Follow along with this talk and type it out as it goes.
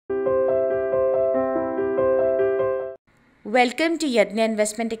Welcome to Yadnya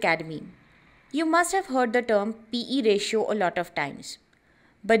Investment Academy. You must have heard the term PE ratio a lot of times.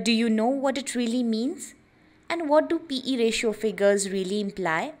 But do you know what it really means? And what do PE ratio figures really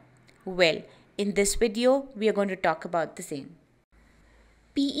imply? Well, in this video, we are going to talk about the same.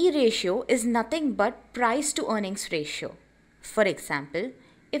 PE ratio is nothing but price to earnings ratio. For example,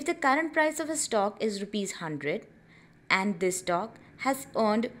 if the current price of a stock is rupees 100 and this stock has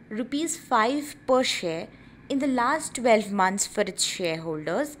earned rupees 5 per share in the last 12 months for its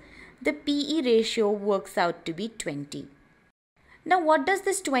shareholders, the PE ratio works out to be 20. Now, what does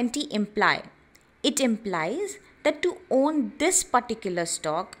this 20 imply? It implies that to own this particular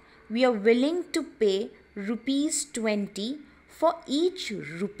stock, we are willing to pay rupees 20 for each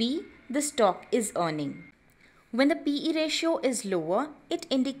rupee the stock is earning. When the PE ratio is lower, it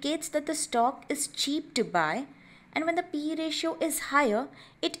indicates that the stock is cheap to buy, and when the PE ratio is higher,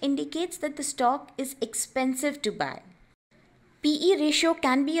 it indicates that the stock is expensive to buy. PE ratio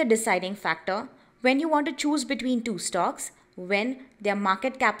can be a deciding factor when you want to choose between two stocks when their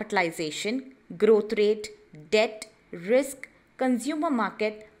market capitalization, growth rate, debt, risk, consumer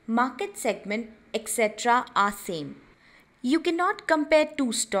market, market segment, etc. are same. You cannot compare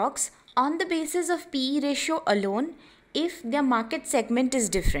two stocks on the basis of PE ratio alone if their market segment is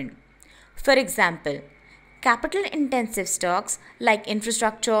different. For example, capital intensive stocks like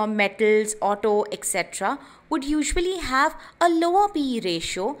infrastructure, metals, auto, etc. would usually have a lower PE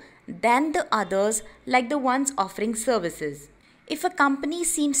ratio than the others like the ones offering services. If a company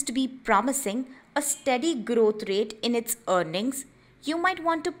seems to be promising a steady growth rate in its earnings, you might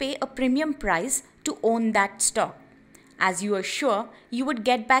want to pay a premium price to own that stock, as you are sure you would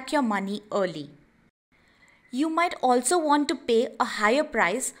get back your money early. You might also want to pay a higher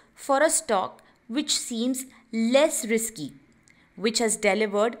price for a stock which seems less risky, which has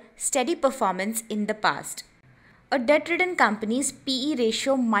delivered steady performance in the past. A debt-ridden company's PE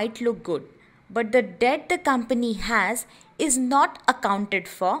ratio might look good, but the debt the company has is not accounted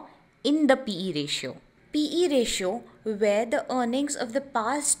for in the PE ratio. PE ratio, where the earnings of the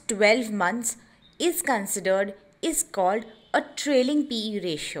past 12 months is considered, is called a trailing PE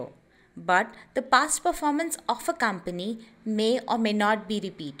ratio, but the past performance of a company may or may not be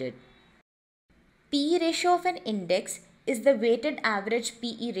repeated. PE ratio of an index is the weighted average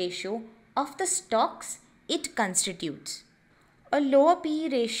PE ratio of the stocks it constitutes. A lower PE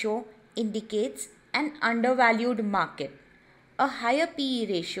ratio indicates an undervalued market. A higher PE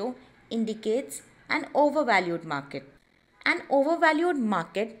ratio indicates an overvalued market. An overvalued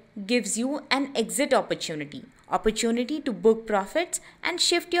market gives you an exit opportunity to book profits and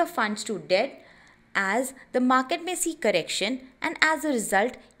shift your funds to debt, as the market may see correction and as a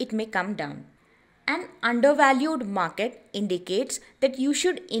result it may come down. An undervalued market indicates that you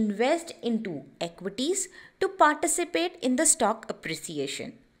should invest into equities to participate in the stock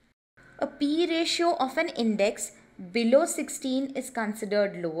appreciation. A PE ratio of an index below 16 is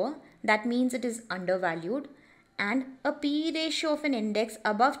considered lower, that means it is undervalued, and a PE ratio of an index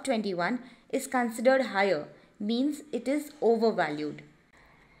above 21 is considered higher, means it is overvalued.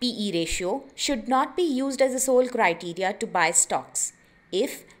 PE ratio should not be used as a sole criteria to buy stocks.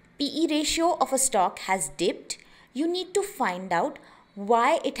 If PE ratio of a stock has dipped, you need to find out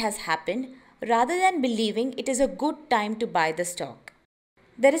why it has happened rather than believing it is a good time to buy the stock.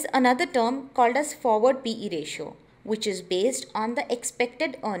 There is another term called as forward PE ratio, which is based on the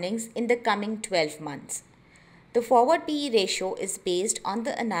expected earnings in the coming 12 months. The forward PE ratio is based on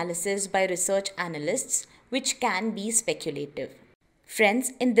the analysis by research analysts, which can be speculative.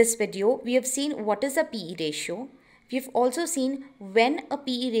 Friends, in this video, we have seen what is a PE ratio. We have also seen when a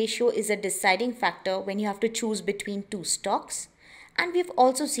PE ratio is a deciding factor when you have to choose between two stocks. And we've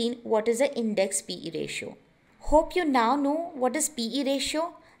also seen what is an index PE ratio. Hope you now know what is PE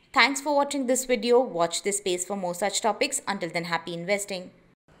ratio. Thanks for watching this video. Watch this space for more such topics. Until then, happy investing.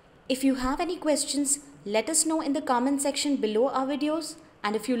 If you have any questions, let us know in the comment section below our videos.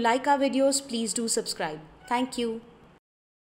 And if you like our videos, please do subscribe. Thank you.